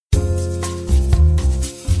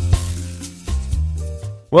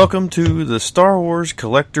Welcome to the Star Wars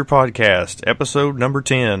Collector Podcast, episode number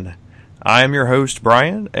 10. I am your host,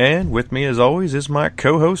 Brian, and with me as always is my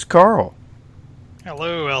co-host, Carl.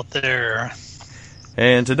 Hello out there.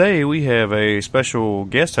 And today we have a special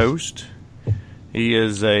guest host. He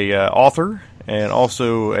is a author and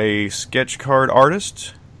also a sketch card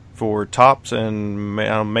artist for Topps and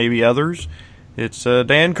maybe others. It's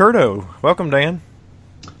Dan Curto. Welcome, Dan.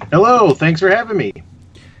 Hello, thanks for having me.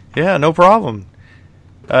 Yeah, no problem.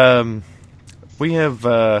 We have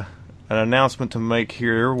an announcement to make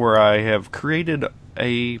here where I have created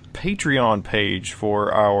a Patreon page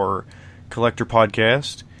for our Collector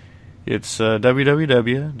Podcast. It's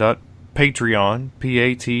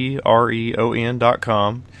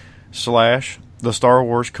www.patreon.com/The Star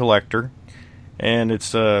Wars Collector. And it's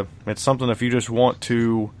something if you just want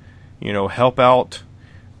to, help out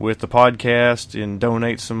with the podcast and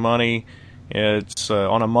donate some money. It's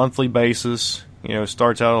on a monthly basis. It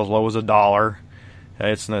starts out as low as $1.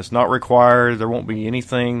 It's not required. There won't be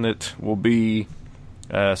anything that will be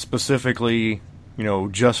specifically,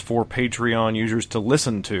 just for Patreon users to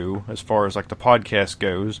listen to as far as like the podcast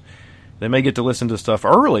goes. They may get to listen to stuff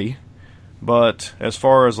early, but as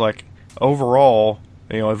far as like overall,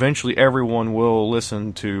 eventually everyone will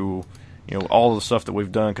listen to, all the stuff that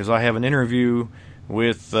we've done, because I have an interview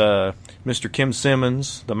with Mr. Kim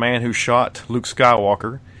Simmons, the man who shot Luke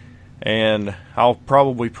Skywalker, and I'll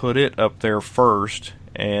probably put it up there first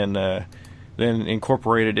and then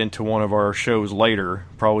incorporate it into one of our shows later,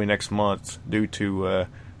 probably next month, due to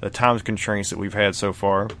the time constraints that we've had so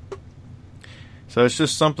far. So it's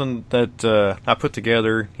just something that I put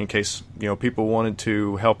together in case people wanted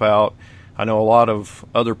to help out. I know a lot of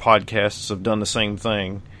other podcasts have done the same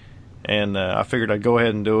thing, and I figured I'd go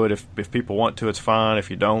ahead and do it. If people want to, it's fine. If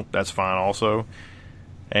you don't, that's fine also.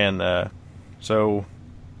 And so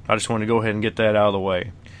I just wanted to go ahead and get that out of the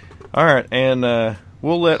way. All right, and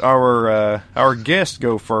we'll let our guest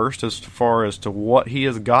go first as far as to what he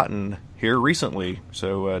has gotten here recently.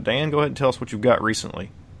 So, Dan, go ahead and tell us what you've got recently.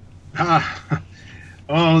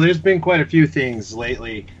 There's been quite a few things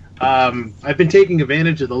lately. I've been taking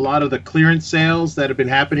advantage of a lot of the clearance sales that have been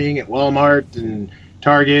happening at Walmart and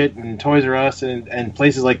Target and Toys R Us and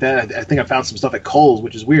places like that. I think I found some stuff at Kohl's,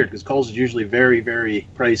 which is weird because Kohl's is usually very, very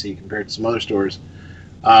pricey compared to some other stores.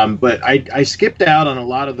 But I skipped out on a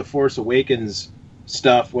lot of the Force Awakens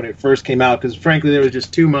stuff when it first came out because, frankly, there was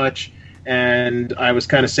just too much, and I was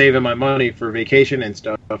kind of saving my money for vacation and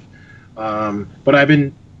stuff. But I've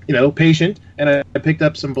been, patient, and I picked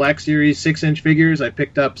up some Black Series 6-inch figures. I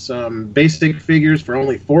picked up some basic figures for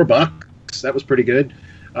only $4. That was pretty good.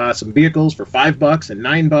 Some vehicles for $5 and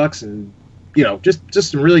 $9, and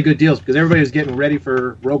just some really good deals because everybody was getting ready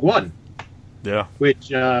for Rogue One. Yeah.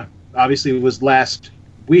 Which obviously was last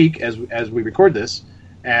week as we record this,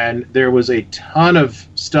 and there was a ton of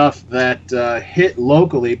stuff that hit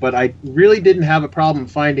locally, but I really didn't have a problem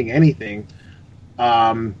finding anything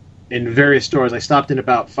in various stores. I stopped in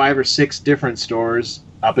about 5 or 6 different stores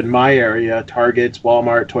up in my area: Targets,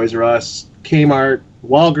 Walmart, Toys R Us, Kmart,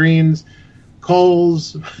 Walgreens,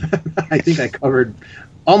 Kohl's. I think I covered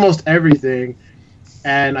almost everything,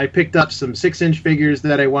 and I picked up some 6-inch figures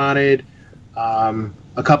that I wanted, a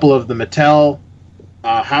couple of the Mattel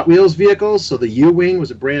Hot Wheels vehicles. So the U-Wing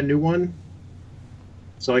was a brand new one,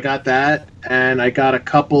 so I got that, and I got a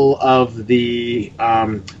couple of the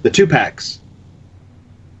 2-packs.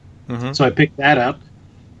 Mm-hmm. So I picked that up,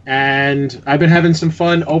 and I've been having some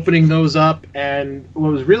fun opening those up. And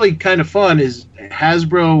what was really kind of fun is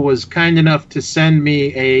Hasbro was kind enough to send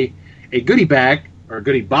me a goodie bag, or a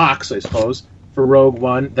goodie box, I suppose, for Rogue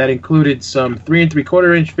One that included some 3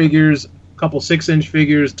 3/4-inch figures, a couple 6-inch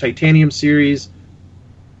figures, Titanium Series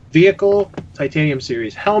vehicle, Titanium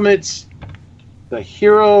Series helmets, the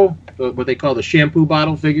hero, what they call the shampoo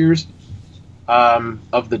bottle figures,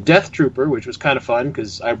 of the Death Trooper, which was kind of fun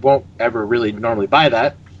because I won't ever really normally buy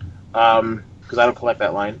that because I don't collect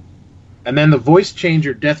that line. And then the voice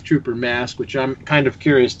changer Death Trooper mask, which I'm kind of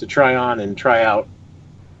curious to try on and try out.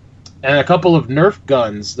 And a couple of Nerf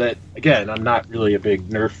guns that, again, I'm not really a big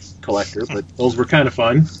Nerf collector, but those were kind of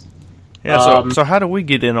fun. Yeah, so how do we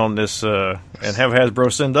get in on this and have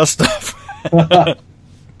Hasbro send us stuff?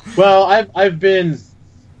 Well, I've been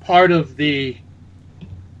part of the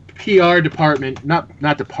PR department,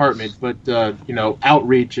 not department, but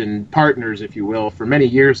outreach and partners, if you will, for many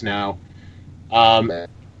years now. And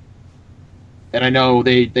I know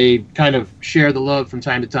they kind of share the love from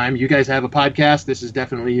time to time. You guys have a podcast. This is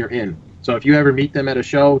definitely your in. So if you ever meet them at a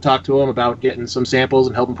show, talk to them about getting some samples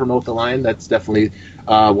and help them promote the line. That's definitely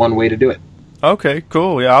one way to do it. Okay,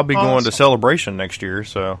 cool. Yeah, I'll be going to Celebration next year.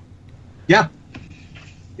 So yeah.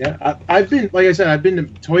 Yeah, I've been, like I said, I've been to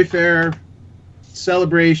Toy Fair,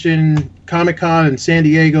 Celebration, Comic-Con in San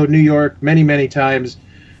Diego, New York, many, many times.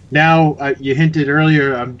 Now, you hinted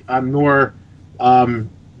earlier, I'm more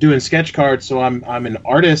doing sketch cards, so I'm an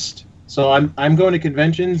artist. So I'm going to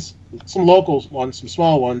conventions, some local ones, some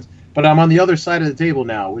small ones, but I'm on the other side of the table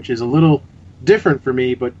now, which is a little different for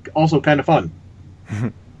me, but also kind of fun.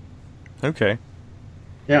 Okay.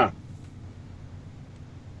 Yeah.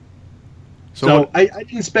 So I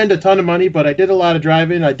didn't spend a ton of money, but I did a lot of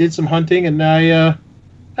driving. I did some hunting, and I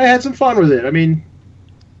had some fun with it. I mean,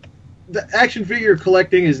 the action figure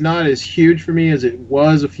collecting is not as huge for me as it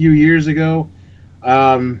was a few years ago.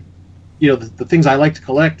 The things I like to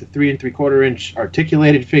collect, the 3 3/4 inch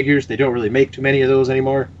articulated figures, they don't really make too many of those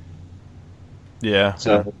anymore. Yeah.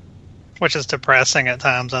 So, which is depressing at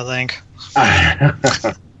times, I think.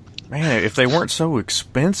 Man, if they weren't so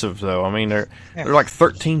expensive, though, I mean, they're like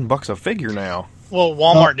 $13 a figure now. Well,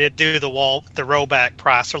 Walmart did do the rollback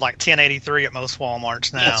price. They're like $10.83 at most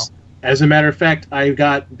Walmarts now. Yes. As a matter of fact, I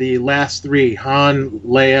got the last 3, Han,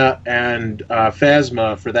 Leia, and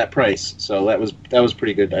Phasma for that price. So that was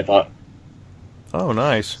pretty good, I thought. Oh,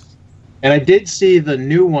 nice. And I did see the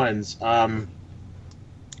new ones.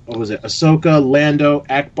 What was it? Ahsoka, Lando,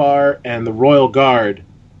 Akbar, and the Royal Guard.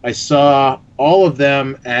 I saw all of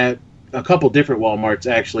them at a couple different Walmarts,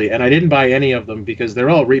 actually, and I didn't buy any of them because they're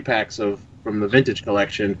all repacks from the vintage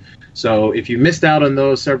collection. So if you missed out on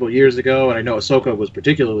those several years ago, and I know Ahsoka was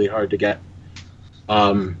particularly hard to get,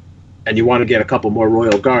 and you want to get a couple more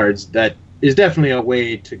Royal Guards, that is definitely a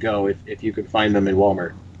way to go if you can find them in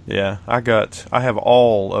Walmart. Yeah, I have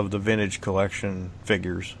all of the vintage collection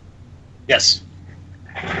figures. Yes.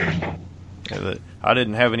 I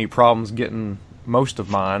didn't have any problems getting most of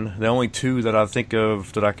mine. The only 2 that I think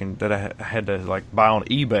of that I had to buy on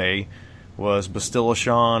eBay was Bastilla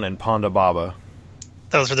Shan and Ponda Baba.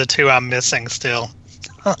 Those are the 2 I'm missing still.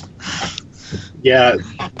 Yeah,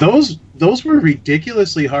 those were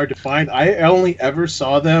ridiculously hard to find. I only ever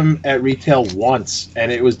saw them at retail once,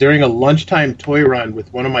 and it was during a lunchtime toy run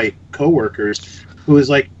with one of my coworkers who was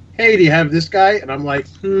like, "Hey, do you have this guy?" And I'm like,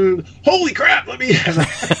 "Holy crap, let me."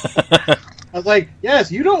 I was like,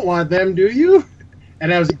 "Yes, you don't want them, do you?"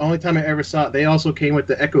 And that was the only time I ever saw it. They also came with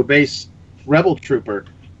the Echo Base Rebel Trooper,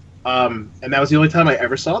 and that was the only time I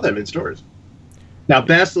ever saw them in stores. Now,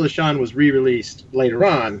 Bastila Shan was re-released later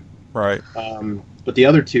on, right? But the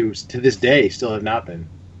other 2, to this day, still have not been.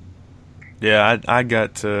 Yeah, I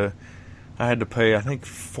had to pay, I think,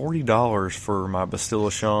 $40 for my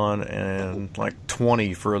Bastilla Shan and like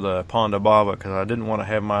 $20 for the Ponda Baba because I didn't want to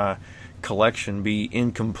have my collection be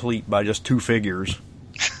incomplete by just 2 figures.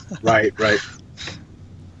 Right.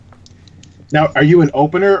 Now, are you an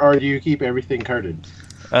opener, or do you keep everything carded?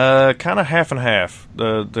 Kind of half and half.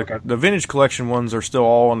 The vintage collection ones are still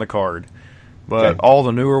all on the card, but all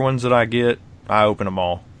the newer ones that I get, I open them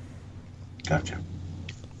all. Gotcha.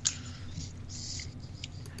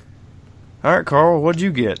 All right, Carl, what'd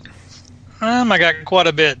you get? I got quite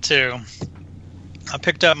a bit too. I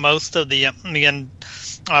picked up most of the. Again,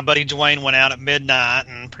 my buddy Dwayne went out at midnight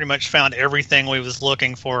and pretty much found everything we was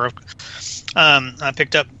looking for. I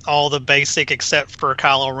picked up all the basic except for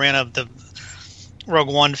Kylo Ren of the Rogue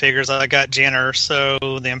One figures. I got Jenner, so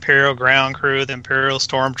the Imperial Ground Crew, the Imperial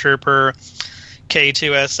Stormtrooper,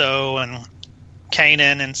 K2SO, and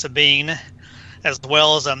Kanan and Sabine, as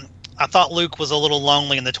well as I thought Luke was a little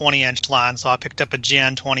lonely in the 20-inch line, so I picked up a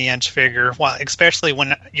Gen 20-inch figure. Well, especially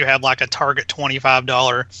when you have like a Target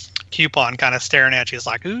 $25 coupon kind of staring at you. It's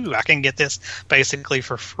like, ooh, I can get this basically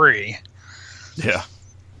for free. Yeah.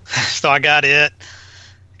 So I got it.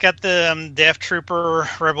 Got the Death Trooper,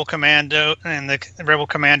 Rebel Commando, and the Rebel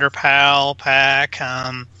Commander PAL pack.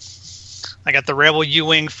 I got the Rebel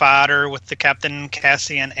U-Wing fighter with the Captain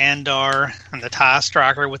Cassian Andor, and the TIE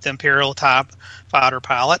Striker with the Imperial TIE fighter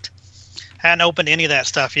pilot. Hadn't opened any of that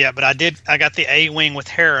stuff yet, but I got the A-Wing with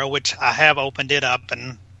Hera, which I have opened it up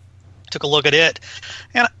and took a look at it.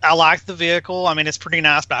 And I like the vehicle. I mean, it's pretty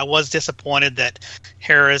nice, but I was disappointed that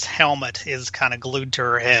Hera's helmet is kind of glued to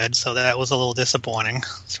her head, so that was a little disappointing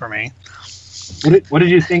for me. What did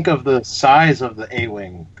you think of the size of the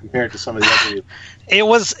A-Wing compared to some of the other? It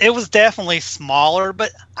was definitely smaller,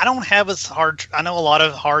 but I don't have as hard. I know a lot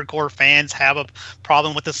of hardcore fans have a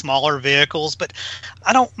problem with the smaller vehicles, but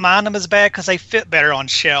I don't mind them as bad because they fit better on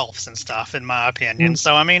shelves and stuff, in my opinion.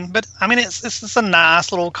 So it's just a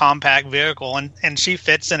nice little compact vehicle, and she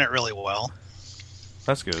fits in it really well.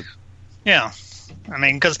 That's good. Yeah. I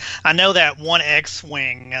mean, because I know that one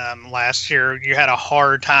X-Wing last year, you had a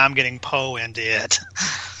hard time getting Poe into it.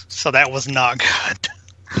 So that was not good.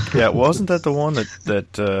 Yeah, wasn't that the one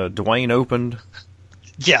that Dwayne opened?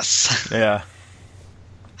 Yes. Yeah.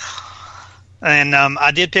 And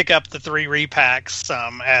I did pick up the 3 repacks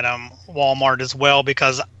at Walmart as well,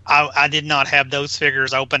 because I did not have those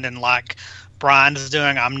figures opened, and like Brian is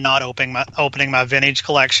doing, I'm not opening my vintage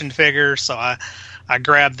collection figures, so I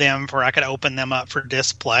grabbed them where I could open them up for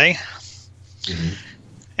display. Mm-hmm.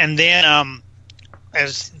 And then,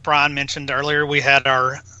 as Brian mentioned earlier, we had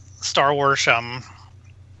our Star Wars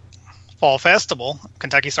Fall Festival,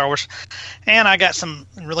 Kentucky Star Wars, and I got some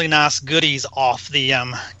really nice goodies off the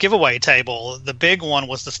giveaway table. The big one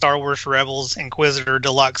was the Star Wars Rebels Inquisitor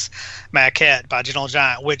Deluxe Maquette by Gentle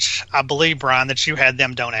Giant, which I believe, Brian, that you had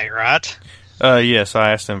them donate, right? Yes,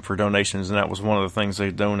 I asked them for donations, and that was one of the things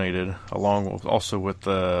they donated, along with what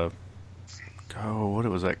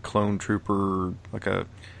was that clone trooper, like a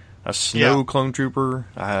snow clone trooper?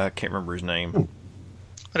 I can't remember his name.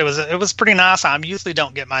 But it was pretty nice. I usually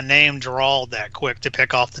don't get my name drawled that quick to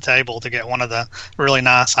pick off the table to get one of the really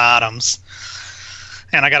nice items.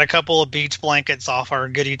 And I got a couple of beach blankets off our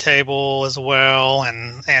goodie table as well,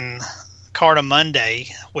 and Carta Monday,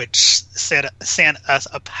 which sent us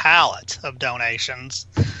a pallet of donations,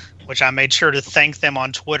 which I made sure to thank them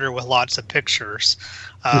on Twitter with lots of pictures.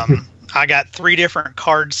 I got 3 different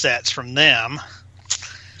card sets from them.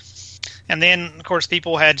 And then, of course,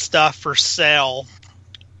 people had stuff for sale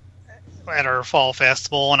at our Fall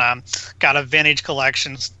Festival, and I got a vintage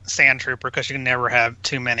collection Sand Trooper, because you can never have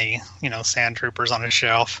too many, Sand Troopers on a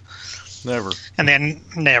shelf. Never. And then,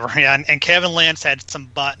 never, yeah. And Kevin Lentz had some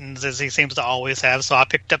buttons, as he seems to always have, so I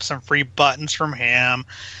picked up some free buttons from him.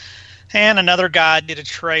 And another guy I did a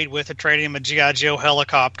trade with, I traded him a G.I. Joe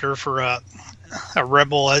helicopter for a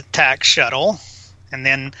Rebel attack shuttle. And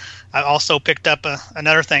then I also picked up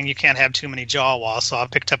another thing, you can't have too many Jawas, so I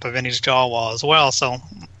picked up a vintage Jawa as well. So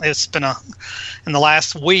it's been in the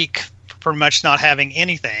last week, pretty much not having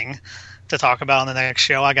anything to talk about in the next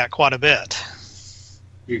show, I got quite a bit.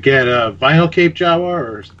 You get a vinyl cape Jawa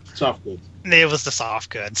or soft goods? It was the soft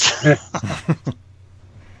goods.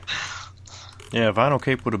 Yeah, vinyl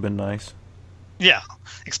cape would have been nice. Yeah,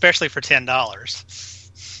 especially for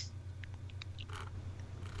 $10.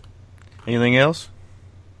 Anything else?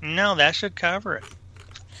 No, that should cover it.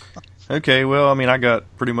 Okay, well, I mean, I got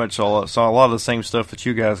pretty much saw a lot of the same stuff that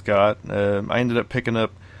you guys got. I ended up picking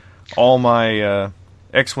up all my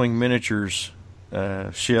X-Wing miniatures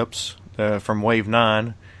ships from Wave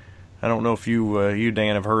 9. I don't know if you,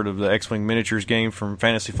 Dan, have heard of the X-Wing miniatures game from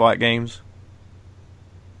Fantasy Flight Games.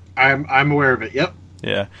 I'm aware of it. Yep.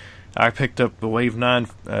 Yeah, I picked up the Wave 9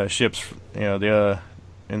 ships, in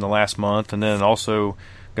the last month, and then also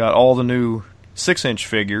got all the new 6-inch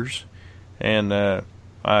figures, and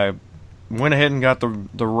I went ahead and got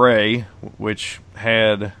the Rey, which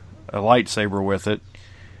had a lightsaber with it,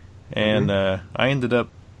 and I ended up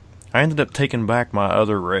taking back my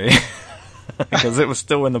other Rey because it was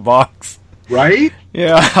still in the box. Right?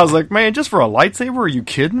 Yeah, I was like, man, just for a lightsaber? Are you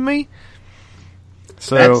kidding me?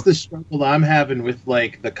 So that's the struggle I'm having with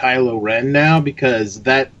like the Kylo Ren now, because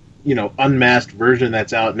that unmasked version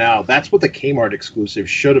that's out now, that's what the Kmart exclusive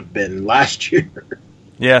should have been last year.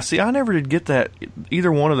 Yeah, see, I never did get that,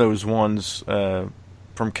 either one of those ones from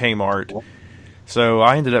Kmart. So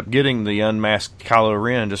I ended up getting the unmasked Kylo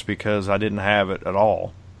Ren just because I didn't have it at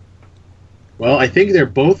all. Well, I think they're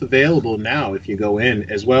both available now if you go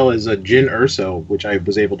in, as well as a Jyn Erso, which I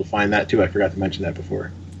was able to find that too. I forgot to mention that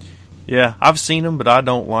before. Yeah, I've seen them, but I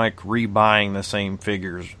don't like rebuying the same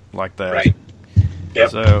figures like that. Right. Yep.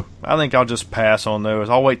 So I think I'll just pass on those.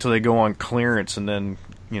 I'll wait till they go on clearance, and then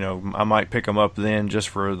I might pick them up then just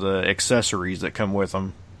for the accessories that come with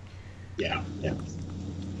them. Yeah. And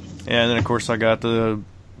then of course I got the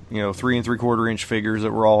 3 3/4 inch figures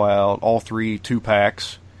that were all out, all 3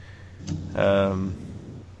 2-packs. And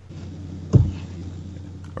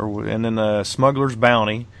then Smuggler's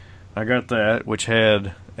Bounty, I got that, which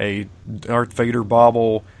had a Darth Vader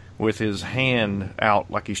bauble with his hand out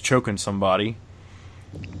like he's choking somebody,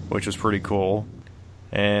 which was pretty cool.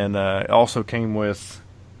 And it also came with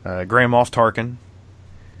Grand Moff Tarkin.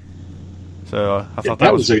 So I thought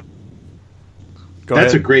that was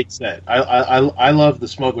That's a great set. I love the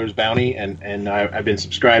Smuggler's Bounty, and I've been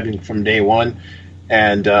subscribing from day one.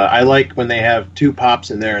 And I like when they have 2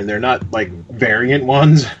 pops in there, and they're not like variant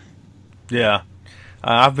ones. Yeah,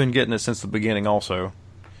 I've been getting it since the beginning also.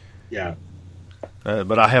 Yeah.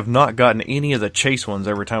 But I have not gotten any of the chase ones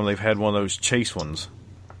every time they've had one of those chase ones.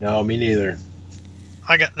 No, me neither.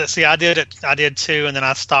 I did it. I did 2, and then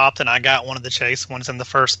I stopped, and I got one of the chase ones in the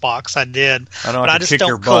first box. I did. I know, but I just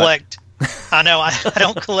don't collect. I know. I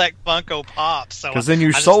don't collect Funko Pops, so because then you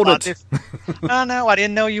I just sold thought it. I know. I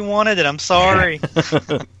didn't know you wanted it. I'm sorry.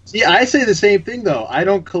 See, I say the same thing though. I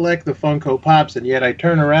don't collect the Funko Pops, and yet I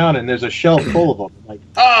turn around and there's a shelf full of them. I'm like,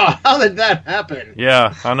 oh, how did that happen?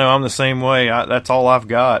 Yeah, I know. I'm the same way. That's all I've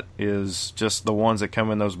got is just the ones that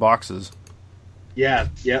come in those boxes. Yeah,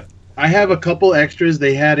 yep. I have a couple extras.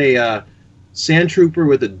 They had a Sand Trooper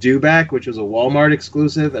with a dewback, which was a Walmart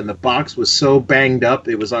exclusive, and the box was so banged up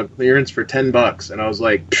it was on clearance for $10, and I was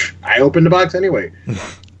like, I opened the box anyway.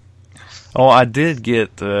 Oh, I did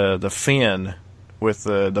get the Finn with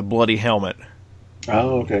the bloody helmet.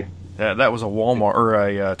 Oh, okay. That was a Walmart or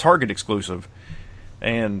a Target exclusive,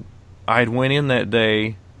 and I had went in that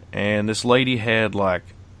day, and this lady had like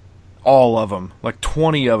all of them, like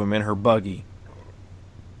 20 of them in her buggy.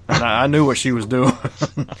 And I knew what she was doing.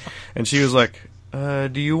 And she was like,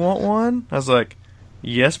 do you want one? I was like,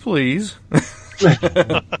 yes, please.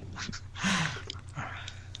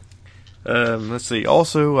 Let's see.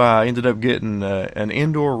 Also, I ended up getting an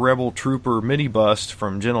Indoor Rebel Trooper mini bust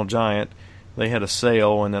from Gentle Giant. They had a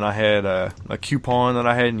sale, and then I had a coupon that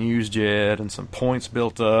I hadn't used yet and some points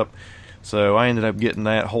built up. So I ended up getting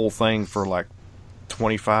that whole thing for like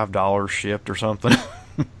 $25 shipped or something.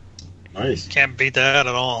 Nice. Can't beat that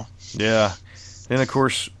at all. Yeah. Then, of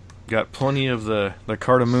course, got plenty of the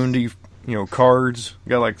Cartamundi, cards.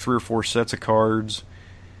 Got like 3 or 4 sets of cards.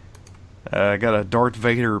 Got a Darth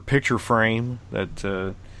Vader picture frame that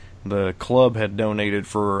the club had donated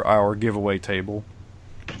for our giveaway table.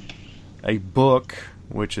 A book,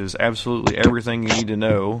 which is absolutely everything you need to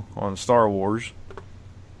know on Star Wars.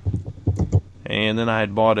 And then I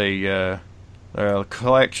had bought a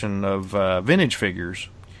collection of vintage figures.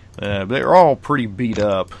 They're all pretty beat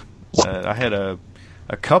up. I had a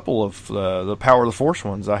couple of the Power of the Force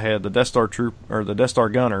ones. I had the Death Star the Death Star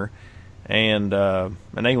gunner, and an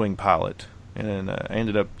A-wing pilot. And I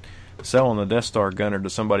ended up selling the Death Star gunner to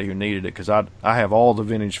somebody who needed it because I have all the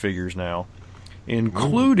vintage figures now,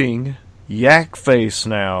 including Yak Face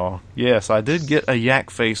now. Yes, I did get a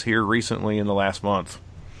Yak Face here recently in the last month.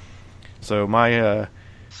 So my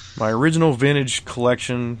original vintage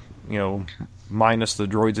collection, minus the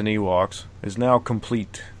droids and Ewoks, is now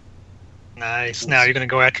complete. Nice. Now you're going to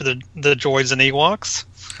go after the droids and Ewoks?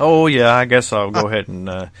 Oh, yeah, I guess I'll go ahead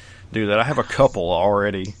and do that. I have a couple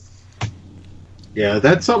already. Yeah,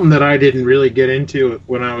 that's something that I didn't really get into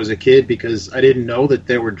when I was a kid because I didn't know that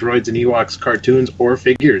there were droids and Ewoks cartoons or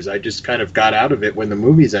figures. I just kind of got out of it when the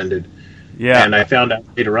movies ended. Yeah. And I found out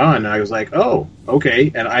later on, and I was like, oh,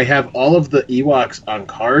 okay. And I have all of the Ewoks on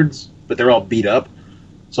cards, but they're all beat up.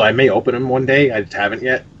 So I may open them one day. I just haven't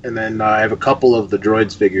yet. And then I have a couple of the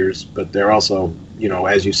droids figures, but they're also,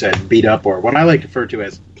 as you said, beat up, or what I like to refer to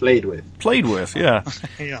as played with. Played with, yeah.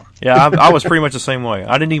 Yeah. Yeah, I was pretty much the same way.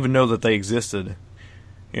 I didn't even know that they existed,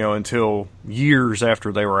 until years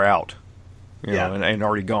after they were out, and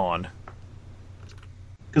already gone.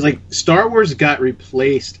 Because, Star Wars got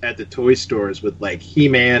replaced at the toy stores with,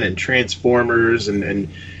 He-Man and Transformers and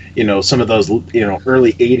some of those,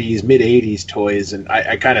 early 80s, mid-80s toys, and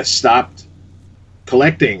I kind of stopped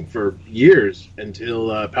collecting for years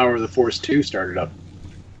until Power of the Force 2 started up.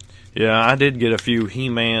 Yeah, I did get a few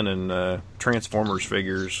He-Man and Transformers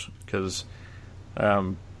figures, because,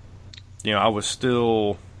 I was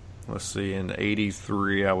still, in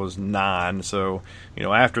 83, I was 9, so,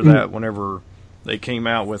 after that, whenever they came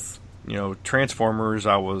out with, Transformers,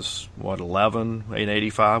 I was, 11, in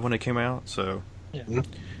 85 when they came out, so... Yeah.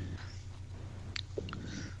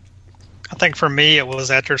 I think for me, it was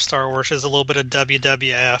after Star Wars is a little bit of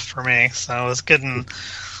WWF for me. So I was getting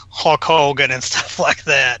Hulk Hogan and stuff like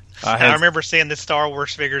that. I remember seeing the Star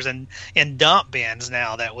Wars figures in dump bins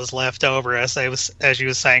now that was left over, as you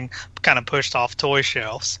were saying, kind of pushed off toy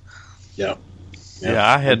shelves. Yeah. Yeah,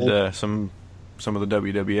 I had some of the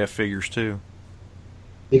WWF figures too.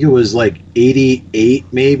 I think it was 88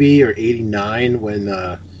 maybe, or 89 when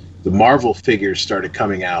the Marvel figures started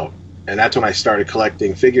coming out. And that's when I started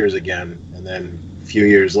collecting figures again. And then a few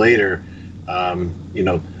years later,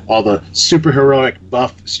 all the superheroic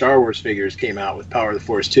buff Star Wars figures came out with Power of the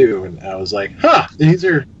Force 2. And I was like, these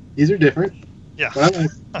are different. Yeah.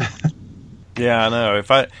 Yeah, I know.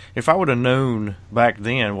 If I would have known back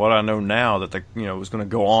then what I know now, that it was going to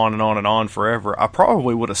go on and on and on forever, I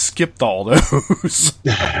probably would have skipped all those.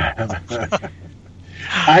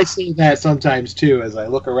 I see that sometimes too as I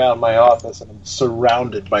look around my office and I'm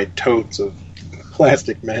surrounded by totes of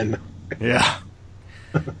plastic men. Yeah.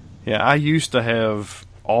 Yeah, I used to have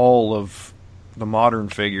all of the modern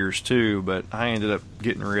figures too, but I ended up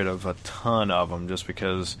getting rid of a ton of them just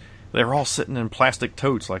because they were all sitting in plastic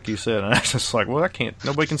totes, like you said, and I was just like, well,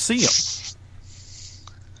 nobody can see them.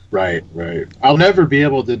 Right, right. I'll never be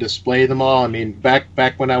able to display them all. I mean, back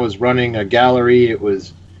when I was running a gallery, it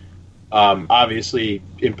was obviously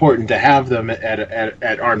important to have them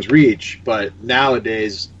at arm's reach. But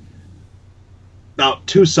nowadays, about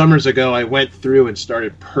 2 summers ago, I went through and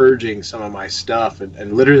started purging some of my stuff,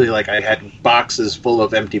 and literally, like, I had boxes full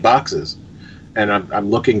of empty boxes, and I'm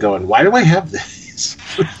looking, going, why do I have this?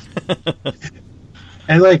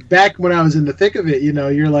 And, like, back when I was in the thick of it,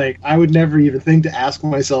 you're like, I would never even think to ask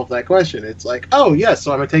myself that question. It's like, oh, yes,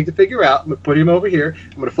 so I'm going to take the figure out, I'm going to put him over here,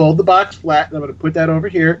 I'm going to fold the box flat, and I'm going to put that over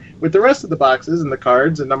here with the rest of the boxes and the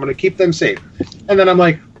cards, and I'm going to keep them safe. And then I'm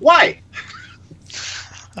like, why?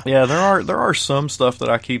 Yeah, there are some stuff that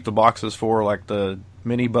I keep the boxes for, like the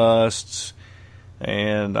mini busts,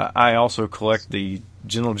 and I also collect the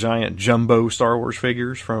Gentle Giant jumbo Star Wars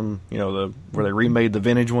figures from, where they remade the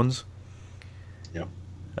vintage ones. Yep.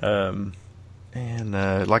 And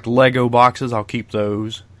like Lego boxes, I'll keep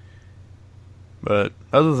those. But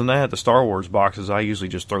other than that, the Star Wars boxes, I usually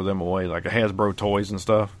just throw them away, like the Hasbro toys and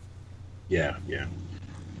stuff. Yeah, yeah.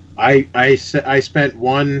 I spent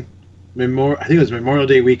one I think it was Memorial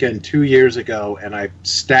Day weekend 2 years ago, and I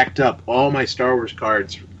stacked up all my Star Wars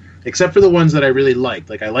cards, except for the ones that I really liked.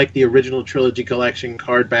 Like, I like the original trilogy collection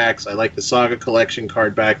card backs. I like the Saga collection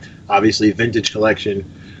card back, obviously vintage collection.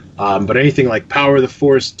 But anything like Power of the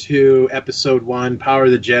Force 2, Episode 1, Power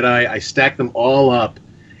of the Jedi, I stacked them all up,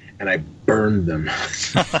 and I burned them.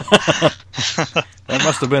 That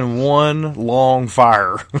must have been one long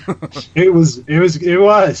fire. It was,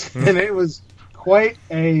 and it was quite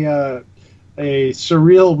a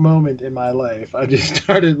surreal moment in my life. I just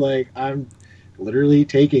started, like, I'm literally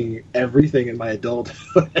taking everything in my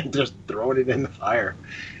adulthood and just throwing it in the fire.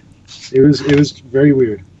 It was very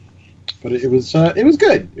weird, but it was good. It was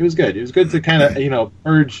good. It was good to kind of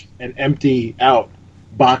purge and empty out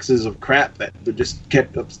boxes of crap that just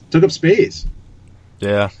took up space.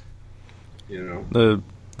 Yeah.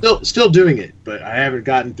 Still doing it, but I haven't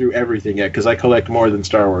gotten through everything yet because I collect more than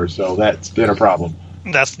Star Wars, so that's been a problem.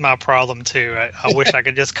 That's my problem too. I wish I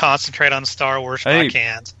could just concentrate on Star Wars, but I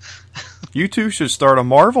can't. You two should start a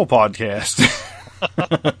Marvel podcast.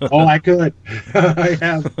 Oh, I could. I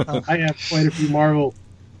have quite a few Marvel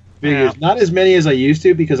figures. Yeah. Not as many as I used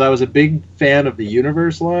to because I was a big fan of the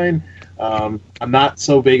Universe line. I'm not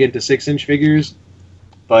so big into 6-inch figures,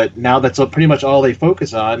 but now that's pretty much all they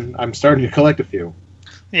focus on. I'm starting to collect a few.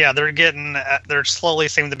 Yeah, they're slowly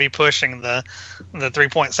seem to be pushing the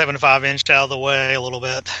 3.75 inch out of the way a little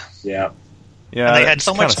bit. Yeah. Yeah. And they had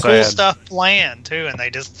so much cool stuff planned too, and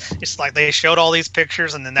it's like they showed all these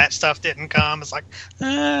pictures and then that stuff didn't come. It's like,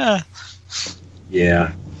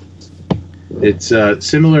 Yeah. It's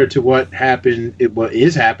similar to what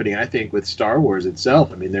is happening, I think, with Star Wars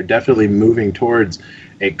itself. I mean, they're definitely moving towards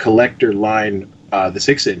a collector line, the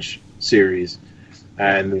 6-inch series,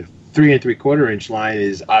 and the 3 3/4 inch line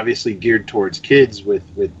is obviously geared towards kids with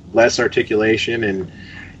less articulation. And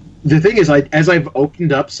the thing is, as I've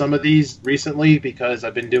opened up some of these recently, because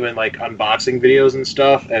I've been doing like unboxing videos and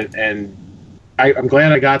stuff, and I'm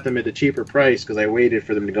glad I got them at a cheaper price because I waited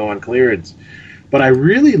for them to go on clearance. But I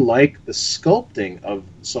really like the sculpting of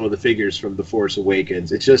some of the figures from The Force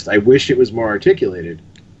Awakens. It's just, I wish it was more articulated.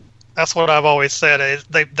 That's what I've always said.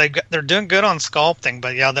 They're doing good on sculpting,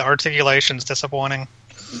 but yeah, the articulation's disappointing.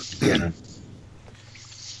 Yeah.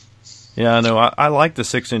 Yeah, I know. I like the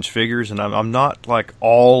 6-inch figures, and I'm not like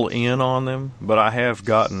all in on them, but I have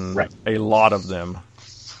gotten a lot of them.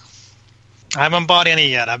 I haven't bought any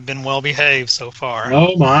yet. I've been well behaved so far.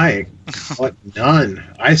 Oh my! What, none?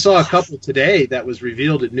 I saw a couple today that was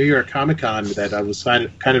revealed at New York Comic Con that I was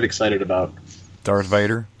kind of excited about. Darth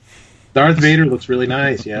Vader. Darth Vader looks really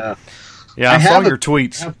nice. Yeah. Yeah, I saw your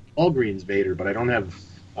tweets. I have Walgreens Vader, but I don't have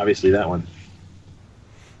obviously that one.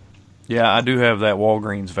 Yeah, I do have that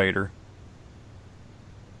Walgreens Vader.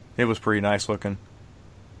 It was pretty nice looking.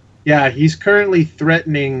 Yeah, he's currently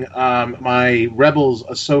threatening my Rebels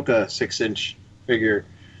Ahsoka 6-inch figure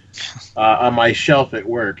on my shelf at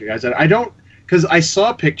work. I said, because I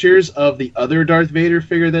saw pictures of the other Darth Vader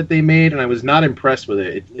figure that they made, and I was not impressed with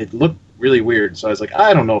it. It looked really weird, so I was like,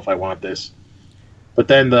 I don't know if I want this. But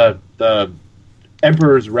then the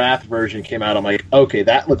Emperor's Wrath version came out. I'm like, okay,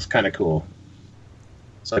 that looks kind of cool.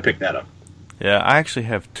 So I picked that up. Yeah, I actually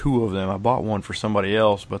have 2 of them. I bought one for somebody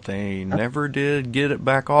else, but they never did get it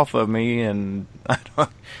back off of me, and I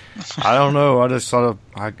don't know. I just thought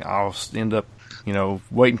I'll end up,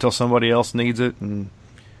 wait until somebody else needs it. And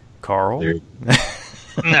Carl, no,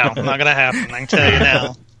 not gonna happen. I can tell you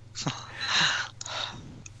now.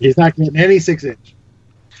 He's not getting any 6-inch.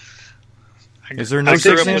 Is there no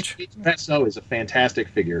 6-inch? K2SO is a fantastic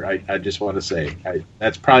figure. I just want to say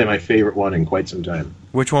that's probably my favorite one in quite some time.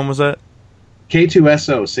 Which one was that?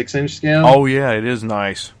 K2SO 6-inch scale. Oh yeah, it is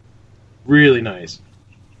nice. Really nice.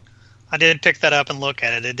 I did pick that up and look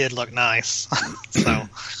at it. It did look nice. So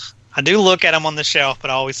I do look at them on the shelf, but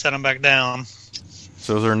I always set them back down.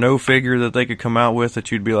 So is there no figure that they could come out with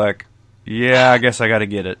that you'd be like, yeah, I guess I got to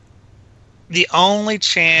get it? The only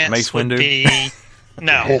chance Mace would Windu? be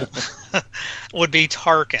would be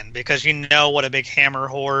Tarkin, because you know what a big Hammer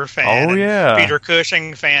horror fan Oh, yeah. Peter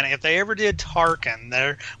Cushing fan. If they ever did Tarkin,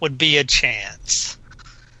 there would be a chance.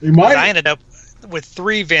 You might. But I ended up with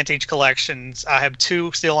 3 vintage collections. I have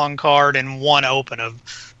 2 still on card and 1 open.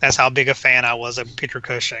 That's how big a fan I was of Peter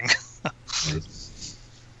Cushing.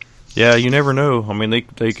 Yeah, you never know. I mean,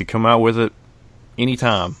 they could come out with it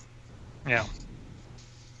anytime. Yeah.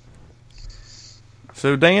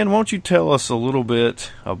 So, Dan, why don't you tell us a little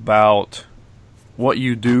bit about what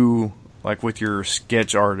you do, like with your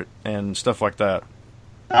sketch art and stuff like that?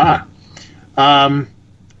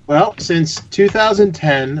 Well, since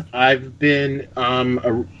 2010, I've been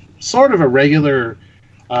a sort of a regular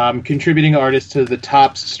contributing artist to the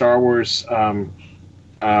Topps Star Wars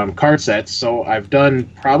card sets. So I've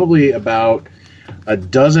done probably about a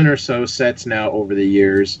dozen or so sets now over the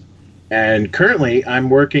years. And currently, I'm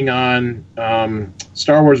working on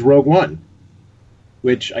Star Wars Rogue One,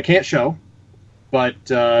 which I can't show,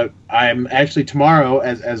 but I'm actually tomorrow,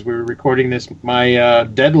 as we're recording this, my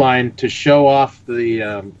deadline to show off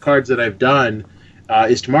the cards that I've done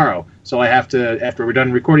is tomorrow. So I have to, after we're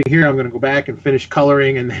done recording here, I'm going to go back and finish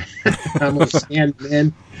coloring, and I'm going to scan them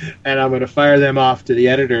in, and I'm going to fire them off to the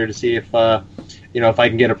editor to see if if I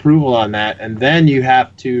can get approval on that. And then you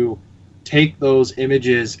have to take those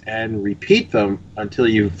images and repeat them until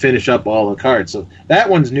you finish up all the cards. So that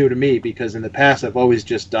one's new to me, because in the past I've always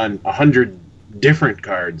just done 100 different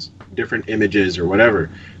cards, different images or whatever.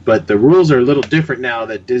 But the rules are a little different now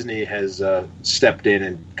that Disney has stepped in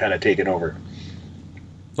and kind of taken over.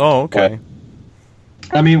 Oh, okay.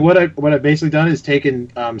 I mean, what I've basically done is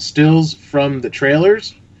taken stills from the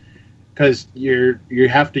trailers, because you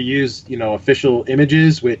have to use official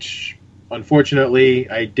images, which unfortunately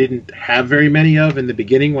I didn't have very many of in the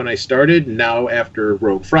beginning when I started. Now after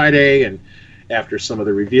Rogue Friday and after some of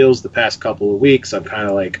the reveals the past couple of weeks, I'm kind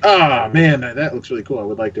of like, oh man, that looks really cool. I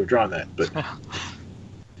would like to have drawn that, but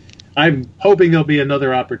I'm hoping there'll be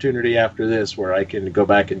another opportunity after this where I can go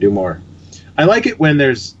back and do more. I like it when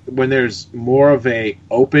there's more of a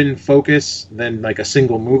open focus than like a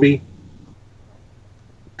single movie,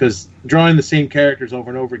 because drawing the same characters over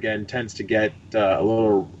and over again tends to get a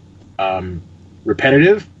little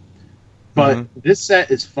repetitive. But this set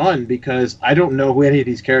is fun because I don't know who any of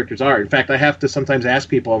these characters are. In fact, I have to sometimes ask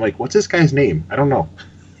people, I'm like, what's this guy's name? I don't know.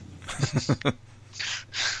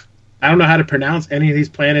 I don't know how to pronounce any of these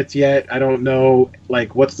planets yet. I don't know,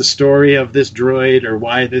 like, what's the story of this droid or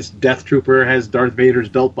why this Death Trooper has Darth Vader's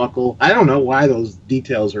belt buckle. I don't know why those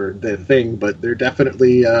details are the thing, but they're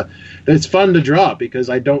definitely... it's fun to draw because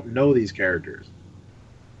I don't know these characters.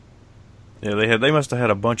 Yeah, they must have had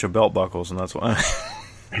a bunch of belt buckles, and that's why.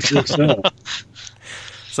 I think so.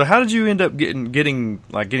 So how did you end up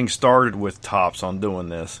getting started with Topps on doing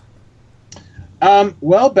this?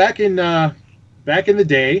 Well, back in the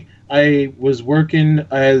day, I was working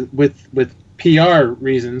with PR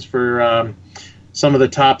reasons for some of the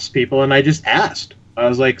Topps people, and I just asked. I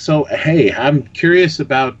was like, so, hey, I'm curious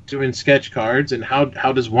about doing sketch cards, and how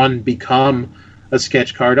does one become a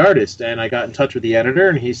sketch card artist? And I got in touch with the editor,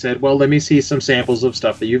 and he said, well, let me see some samples of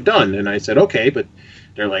stuff that you've done. And I said, okay, but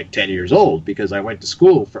they're like 10 years old because I went to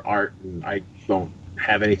school for art, and I don't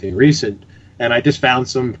have anything recent. And I just found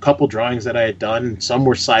some couple drawings that I had done. Some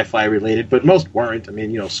were sci-fi related, but most weren't. I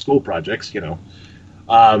mean, school projects,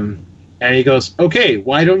 And he goes, okay,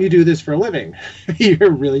 why don't you do this for a living?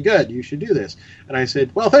 You're really good. You should do this. And I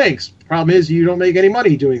said, well, thanks. Problem is you don't make any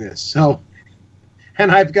money doing this. So,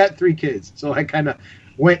 and I've got 3 kids, so I kind of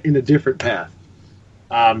went in a different path.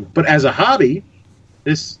 But as a hobby,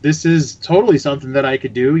 this is totally something that I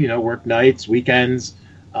could do, work nights, weekends,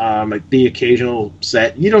 like the occasional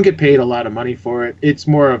set. You don't get paid a lot of money for it. It's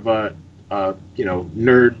more of a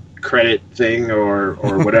nerd credit thing or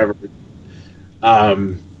whatever.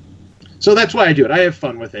 So that's why I do it. I have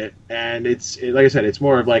fun with it, and it's like I said, it's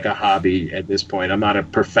more of like a hobby at this point. I'm not a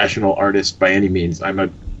professional artist by any means. I'm a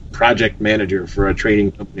project manager for a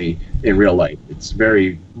trading company in real life. It's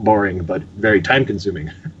very boring, but very time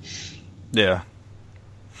consuming. Yeah.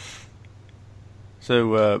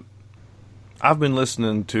 So, I've been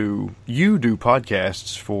listening to you do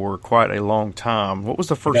podcasts for quite a long time. What was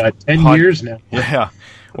the first? 10 years now. Yeah.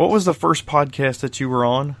 What was the first podcast that you were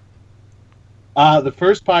on? The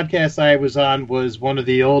first podcast I was on was one of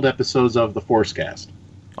the old episodes of the Forcecast.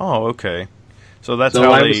 Oh, okay. So that's so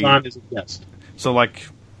how I they... was on as a guest. So, like,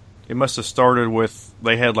 it must have started with...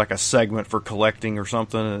 They had, like, a segment for collecting or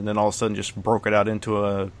something, and then all of a sudden just broke it out into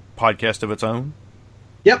a podcast of its own?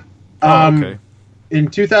 Yep. Oh, okay. In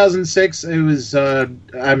 2006, it was...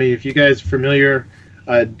 if you guys are familiar,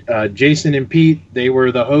 Jason and Pete, they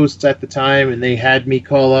were the hosts at the time, and they had me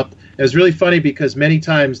call up. It was really funny because many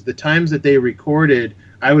times, the times that they recorded,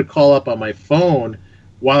 I would call up on my phone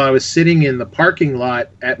while I was sitting in the parking lot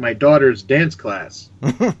at my daughter's dance class.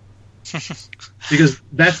 Because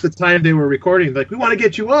that's the time they were recording. Like, we want to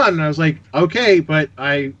get you on. And I was like, okay, but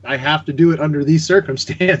I have to do it under these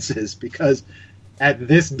circumstances because at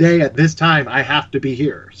this day, at this time, I have to be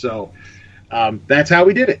here. So that's how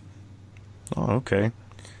we did it. Oh, okay.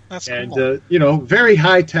 That's and, cool. very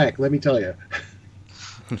high tech, let me tell you.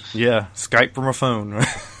 Yeah, Skype from a phone.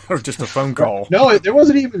 Or just a phone call. No, there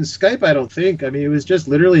wasn't even Skype, I don't think. I mean, it was just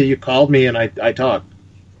literally you called me and I talked.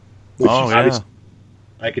 Which obviously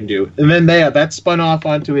I can do. And then that spun off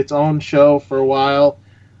onto its own show for a while.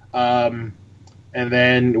 And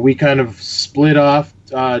then we kind of split off.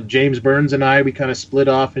 James Burns and we kind of split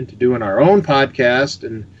off into doing our own podcast.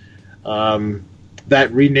 And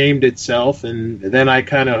that renamed itself. And then I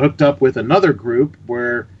kind of hooked up with another group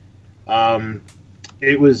where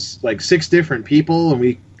it was like 6 different people. And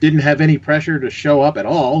we didn't have any pressure to show up at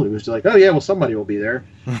all. It was like, oh yeah, well, somebody will be there.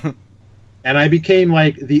 And I became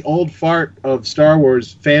like the old fart of Star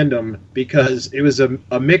Wars fandom because it was a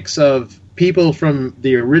mix of people from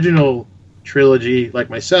the original trilogy, like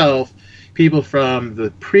myself, people from the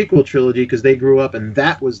prequel trilogy because they grew up and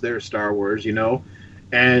that was their Star Wars,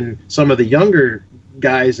 and some of the younger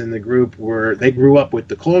guys in the group they grew up with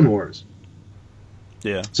the Clone Wars.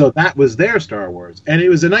 Yeah. So that was their Star Wars. And it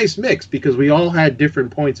was a nice mix because we all had different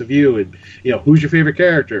points of view. And, who's your favorite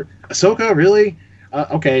character? Ahsoka, really?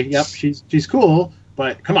 Okay, yep, she's cool.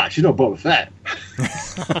 But come on, she's no Boba Fett.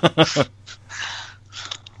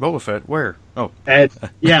 Boba Fett? Where? Oh. And,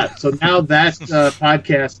 yeah, so now that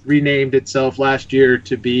podcast renamed itself last year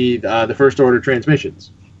to be the First Order Transmissions.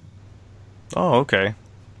 Oh, okay.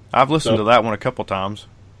 I've listened to that one a couple times.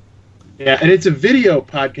 Yeah, and it's a video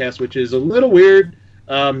podcast, which is a little weird.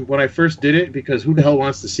 When I first did it, because who the hell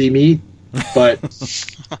wants to see me? But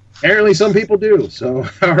apparently some people do, so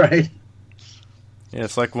all right. Yeah,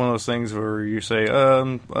 it's like one of those things where you say,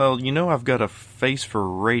 well, I've got a face for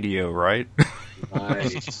radio, right?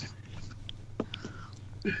 Nice.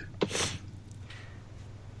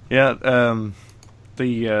 Yeah, I'm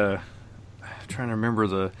trying to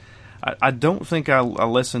remember I don't think I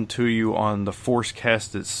listened to you on the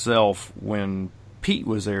Forcecast itself when Pete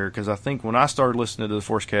was there, because I think when I started listening to the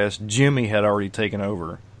Forcecast, Jimmy had already taken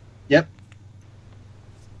over. Yep.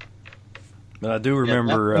 But I do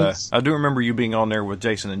remember you being on there with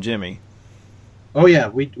Jason and Jimmy. Oh yeah,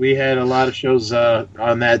 we had a lot of shows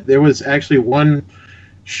on that. There was actually one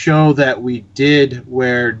show that we did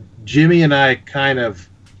where Jimmy and I kind of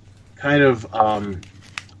ran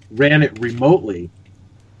it remotely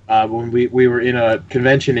when we were in a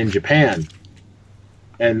convention in Japan.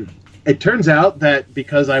 And it turns out that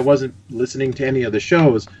because I wasn't listening to any of the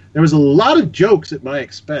shows, there was a lot of jokes at my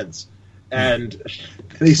expense. And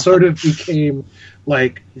they sort of became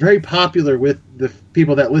like very popular with the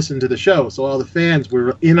people that listened to the show. So all the fans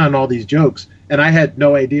were in on all these jokes, and I had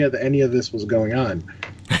no idea that any of this was going on.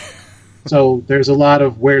 So there's a lot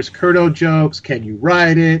of "Where's Curto" jokes. Can you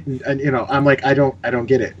ride it? And I'm like, I don't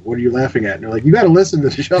get it. What are you laughing at? And they're like, you got to listen to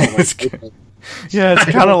the show. I'm like, okay. Yeah, it's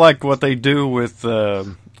kind of like what they do with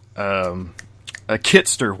a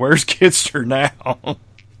Kitster. Where's Kitster now?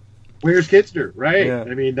 Where's Kitster? Right. Yeah.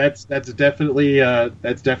 I mean, that's definitely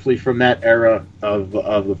from that era of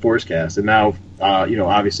the Forcecast, and now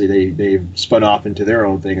obviously they've spun off into their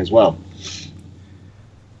own thing as well.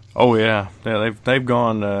 Oh yeah, they've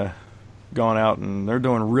gone out and they're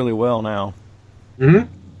doing really well now.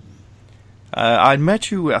 Mm-hmm. I met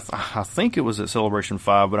you. I think it was at Celebration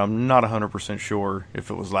 5, but I'm not 100% sure if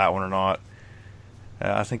it was that one or not.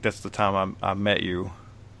 I think that's the time I met you.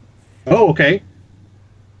 Oh, okay.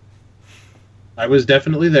 I was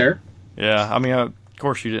definitely there. Yeah, I mean, of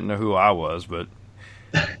course you didn't know who I was, but...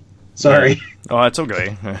 Sorry. Oh, it's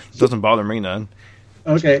okay. It doesn't bother me none.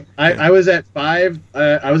 Okay. I was at 5.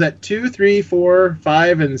 I was at 2, 3, 4,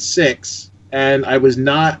 5, and 6, and I was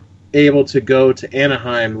not able to go to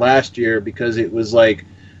Anaheim last year because it was like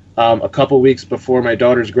a couple weeks before my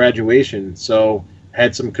daughter's graduation. So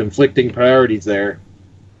had some conflicting priorities there.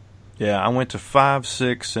 Yeah, I went to 5,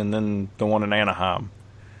 6, and then the one in Anaheim.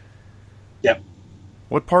 Yep.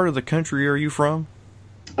 What part of the country are you from?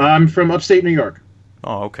 I'm from upstate New York.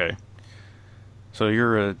 Oh, okay. So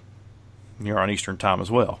you're on Eastern time as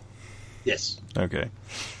well. Yes. Okay.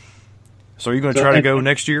 So are you going to try to go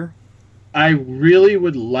next year? I really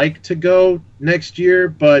would like to go next year,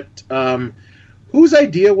 but whose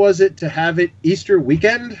idea was it to have it Easter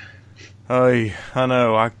weekend? I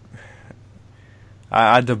know.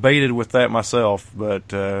 I debated with that myself,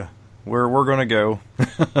 but we're going to go.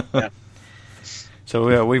 Yeah. So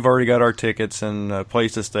yeah, we've already got our tickets and a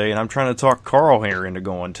place to stay, and I'm trying to talk Carl here into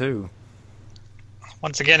going too.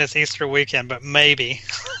 Once again, it's Easter weekend, but maybe.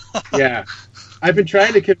 Yeah. I've been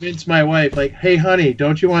trying to convince my wife, like, hey, honey,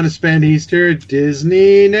 don't you want to spend Easter at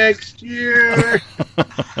Disney next year?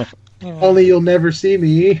 Only you'll never see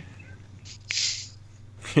me.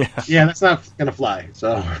 Yeah, that's not going to fly.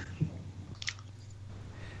 So,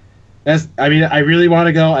 I really want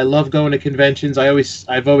to go. I love going to conventions.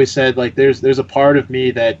 I've always said, like, there's a part of me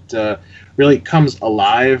that really comes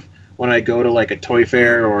alive when I go to, like, a toy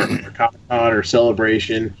fair or Comic-Con or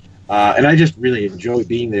Celebration. And I just really enjoy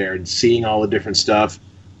being there and seeing all the different stuff.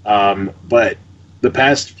 But the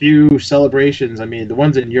past few celebrations, I mean, the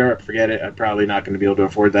ones in Europe, forget it. I'm probably not going to be able to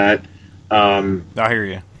afford that. I hear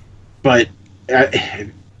you. But,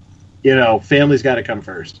 family's got to come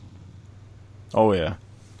first. Oh, yeah.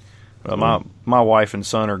 Well, my wife and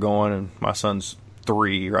son are going, and my son's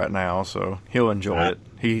 3 right now, so he'll enjoy it.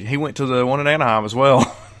 He went to the one in Anaheim as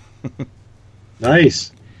well.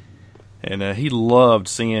 Nice. And he loved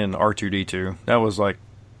seeing R2-D2. That was like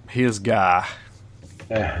his guy.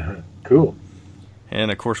 Cool.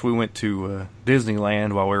 And of course, we went to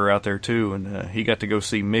Disneyland while we were out there too, and he got to go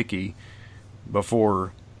see Mickey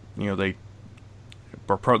before, they're going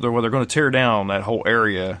to tear down that whole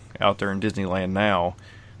area out there in Disneyland now,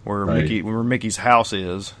 where Mickey's house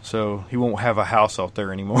is. So he won't have a house out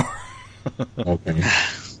there anymore. Okay.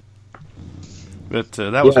 But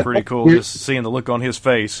that was pretty cool, just seeing the look on his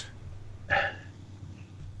face.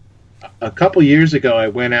 A couple years ago, I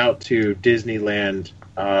went out to Disneyland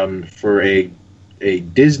for a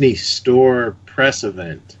Disney Store press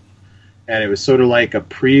event, and it was sort of like a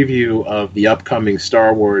preview of the upcoming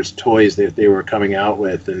Star Wars toys that they were coming out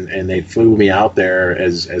with, and they flew me out there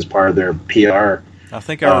as part of their PR. I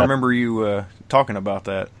think I remember you talking about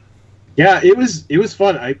that. Yeah, it was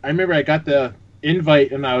fun. I remember I got the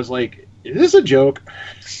invite, and I was like, "Is this a joke?"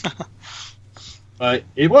 But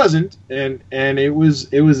it wasn't, and it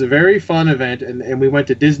was a very fun event, and we went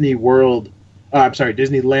to Disneyland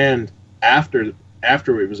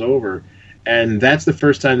after it was over, and that's the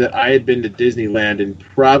first time that I had been to Disneyland in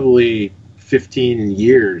probably 15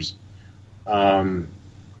 years.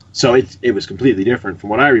 So it was completely different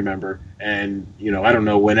from what I remember, and I don't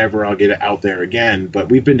know whenever I'll get out there again, but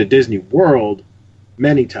we've been to Disney World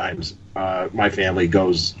many times. My family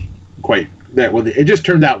goes quite. It just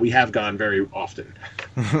turned out we have gone very often.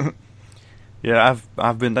 Yeah,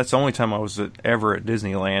 I've been. That's the only time I was ever at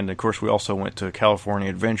Disneyland. Of course, we also went to California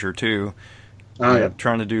Adventure too.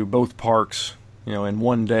 Trying to do both parks, in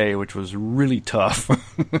one day, which was really tough.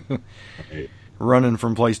 Running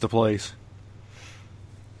from place to place.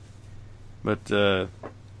 But I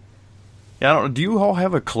don't know. Do you all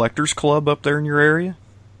have a collectors club up there in your area?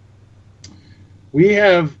 We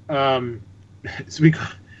have. We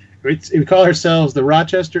call ourselves the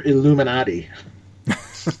Rochester Illuminati.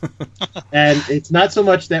 And it's not so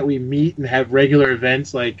much that we meet and have regular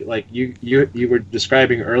events like you were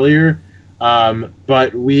describing earlier,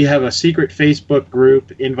 but we have a secret Facebook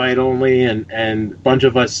group, invite only, and a bunch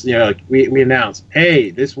of us, we announce,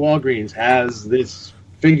 hey, this Walgreens has this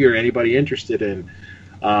figure, anybody interested in?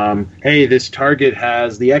 Hey, this Target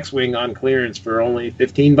has the X-Wing on clearance for only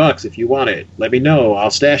 $15 if you want it. Let me know,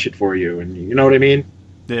 I'll stash it for you, and you know what I mean?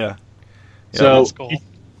 Yeah. So that's cool. It's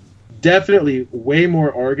definitely way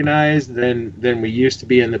more organized than we used to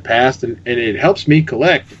be in the past, and it helps me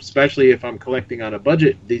collect, especially if I'm collecting on a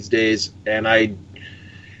budget these days. And I,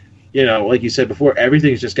 like you said before,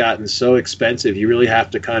 everything's just gotten so expensive. You really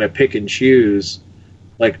have to kind of pick and choose.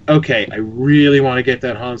 Like, okay, I really want to get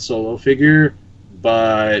that Han Solo figure,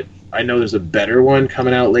 but I know there's a better one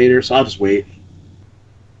coming out later, so I'll just wait.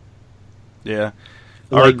 Yeah.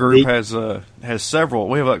 Our group has several.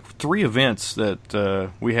 We have like 3 events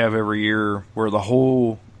that we have every year where the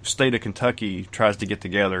whole state of Kentucky tries to get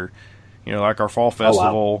together. Like our Fall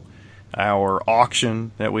Festival, our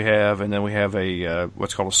auction that we have, and then we have a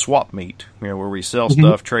what's called a swap meet, where we sell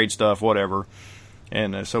stuff, trade stuff, whatever.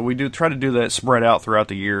 And so we do try to do that spread out throughout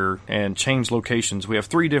the year and change locations. We have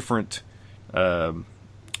 3 different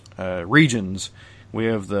regions. We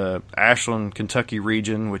have the Ashland, Kentucky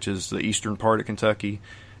region, which is the eastern part of Kentucky,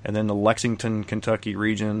 and then the Lexington, Kentucky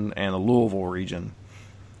region, and the Louisville region.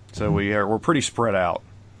 So we're pretty spread out.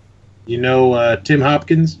 You know Tim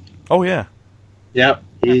Hopkins? Oh, yeah. Yep,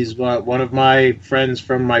 he's one of my friends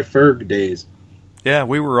from my Ferg days. Yeah,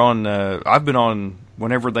 we were on, I've been on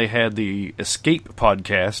whenever they had the Escape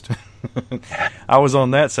podcast. I was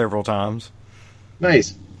on that several times.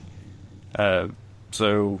 Nice.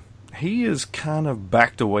 So he is kind of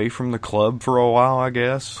backed away from the club for a while, I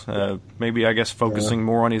guess. Maybe, focusing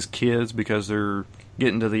more on his kids because they're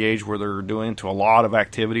getting to the age where they're doing into a lot of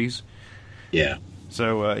activities. Yeah.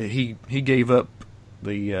 So he gave up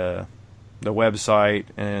the website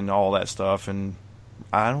and all that stuff, and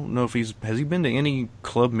I don't know if has he been to any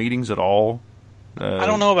club meetings at all? I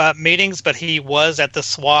don't know about meetings, but he was at the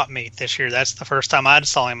swap meet this year. That's the first time I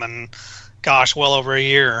saw him in, well over a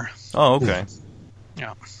year. Oh, okay.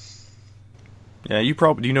 Yeah. Yeah,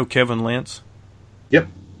 do you know Kevin Lentz? Yep.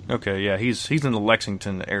 Okay, yeah, he's in the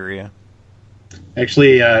Lexington area.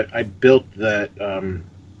 Actually, I built that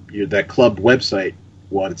that club website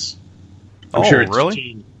once. I'm sure it's really?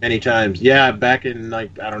 changed many times. Yeah, back in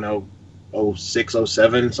 06,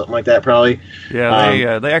 07, something like that, probably.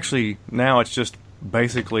 Yeah, they actually now it's just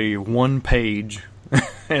basically one page,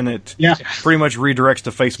 and it pretty much redirects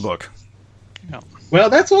to Facebook. Yeah. Well,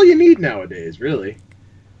 that's all you need nowadays, really.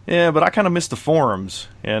 Yeah, but I kind of miss the forums,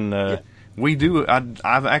 and we do.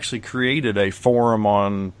 I've actually created a forum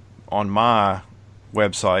on my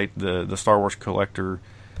website, the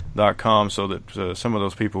StarWarsCollector.com, so that some of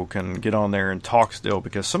those people can get on there and talk still,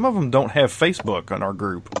 because some of them don't have Facebook on our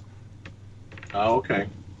group. Oh, okay.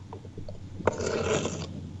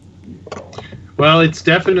 Well, it's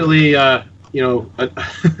definitely a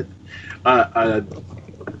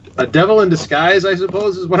devil in disguise, I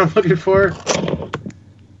suppose, is what I'm looking for.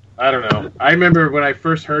 I don't know. I remember when I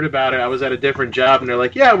first heard about it, I was at a different job, and they're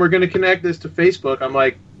like, yeah, we're going to connect this to Facebook. I'm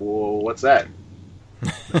like, well, what's that?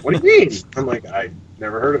 What do you mean? I'm like, I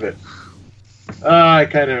never heard of it. I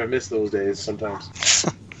kind of miss those days sometimes.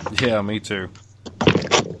 Yeah, me too.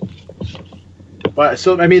 But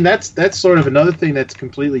so, I mean, that's sort of another thing that's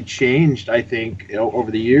completely changed, I think,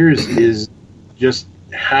 over the years, is just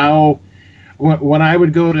how when I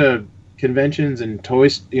would go to conventions and toy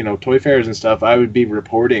fairs and stuff, I would be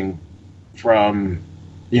reporting from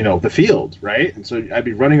the field, right? And so I'd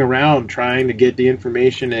be running around trying to get the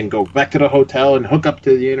information and go back to the hotel and hook up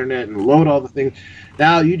to the internet and load all the things.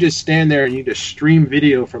 Now you just stand there and you just stream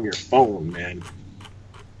video from your phone, man.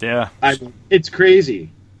 Yeah, it's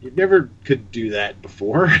crazy. You never could do that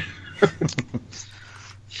before.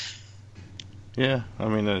 Yeah, I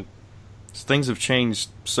mean, things have changed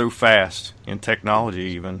so fast in technology,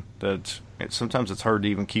 even that sometimes it's hard to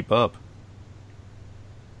even keep up.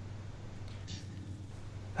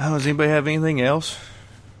 Does anybody have anything else?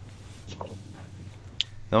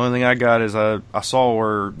 The only thing I got is I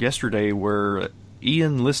saw yesterday where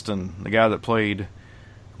Ian Liston, the guy that played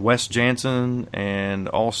Wes Jansen and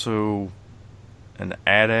also an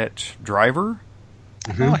AT-AT driver,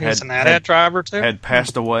 he's an AT-AT driver too, had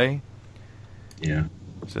passed away. Yeah.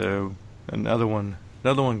 So another one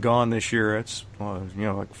gone this year. It's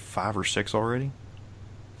like 5 or 6 already.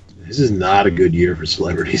 This is not a good year for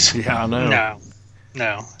celebrities. Yeah, I know.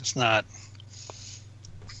 No, it's not.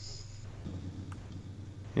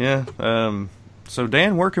 Yeah. So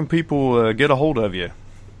Dan, where can people get a hold of you?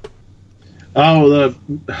 Oh,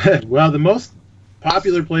 the most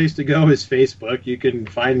popular place to go is Facebook. You can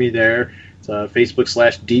find me there. It's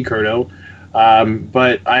Facebook/DCurto.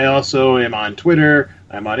 But I also am on Twitter.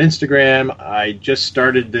 I'm on Instagram. I just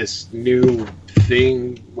started this new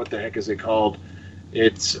thing. What the heck is it called?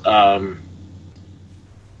 It's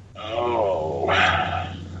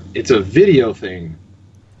it's a video thing.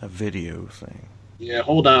 A video thing. Yeah,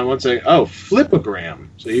 hold on one second. Oh, Flipagram.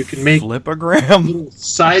 So you can make Flipagram? little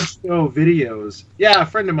sideshow videos. Yeah, a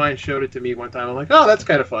friend of mine showed it to me one time. I'm like, oh, that's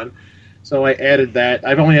kind of fun. So I added that.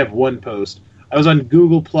 I only have one post. I was on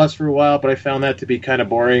Google Plus for a while, but I found that to be kind of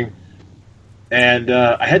boring. And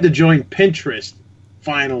I had to join Pinterest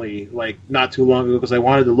finally, like not too long ago, because I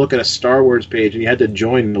wanted to look at a Star Wars page, and you had to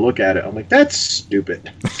join to look at it. I'm like, that's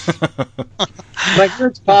stupid. Like,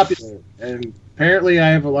 it's popular, and apparently I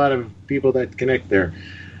have a lot of people that connect there.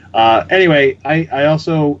 Anyway, I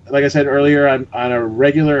also, like I said earlier, I'm a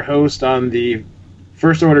regular host on the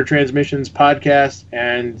First Order Transmissions podcast,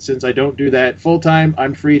 and since I don't do that full time,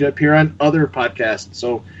 I'm free to appear on other podcasts.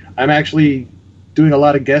 So I'm actually doing a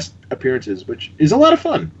lot of guest appearances, which is a lot of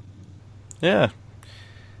fun. Yeah.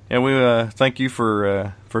 And we thank you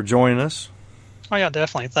for joining us. Oh yeah,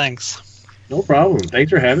 definitely. Thanks. No problem.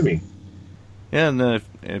 Thanks for having me. Yeah, and if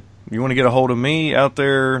you want to get a hold of me out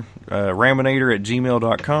there,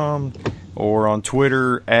 raminator@gmail.com, or on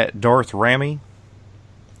Twitter @DarthRammy.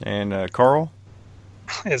 And Carl?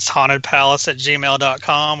 It's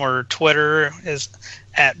hauntedpalace@gmail.com, or Twitter is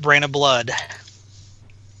 @BrainofBlood.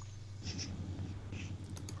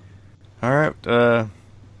 All right.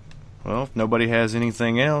 Well, if nobody has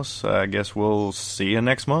anything else, I guess we'll see you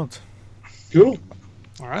next month. Cool.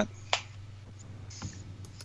 All right.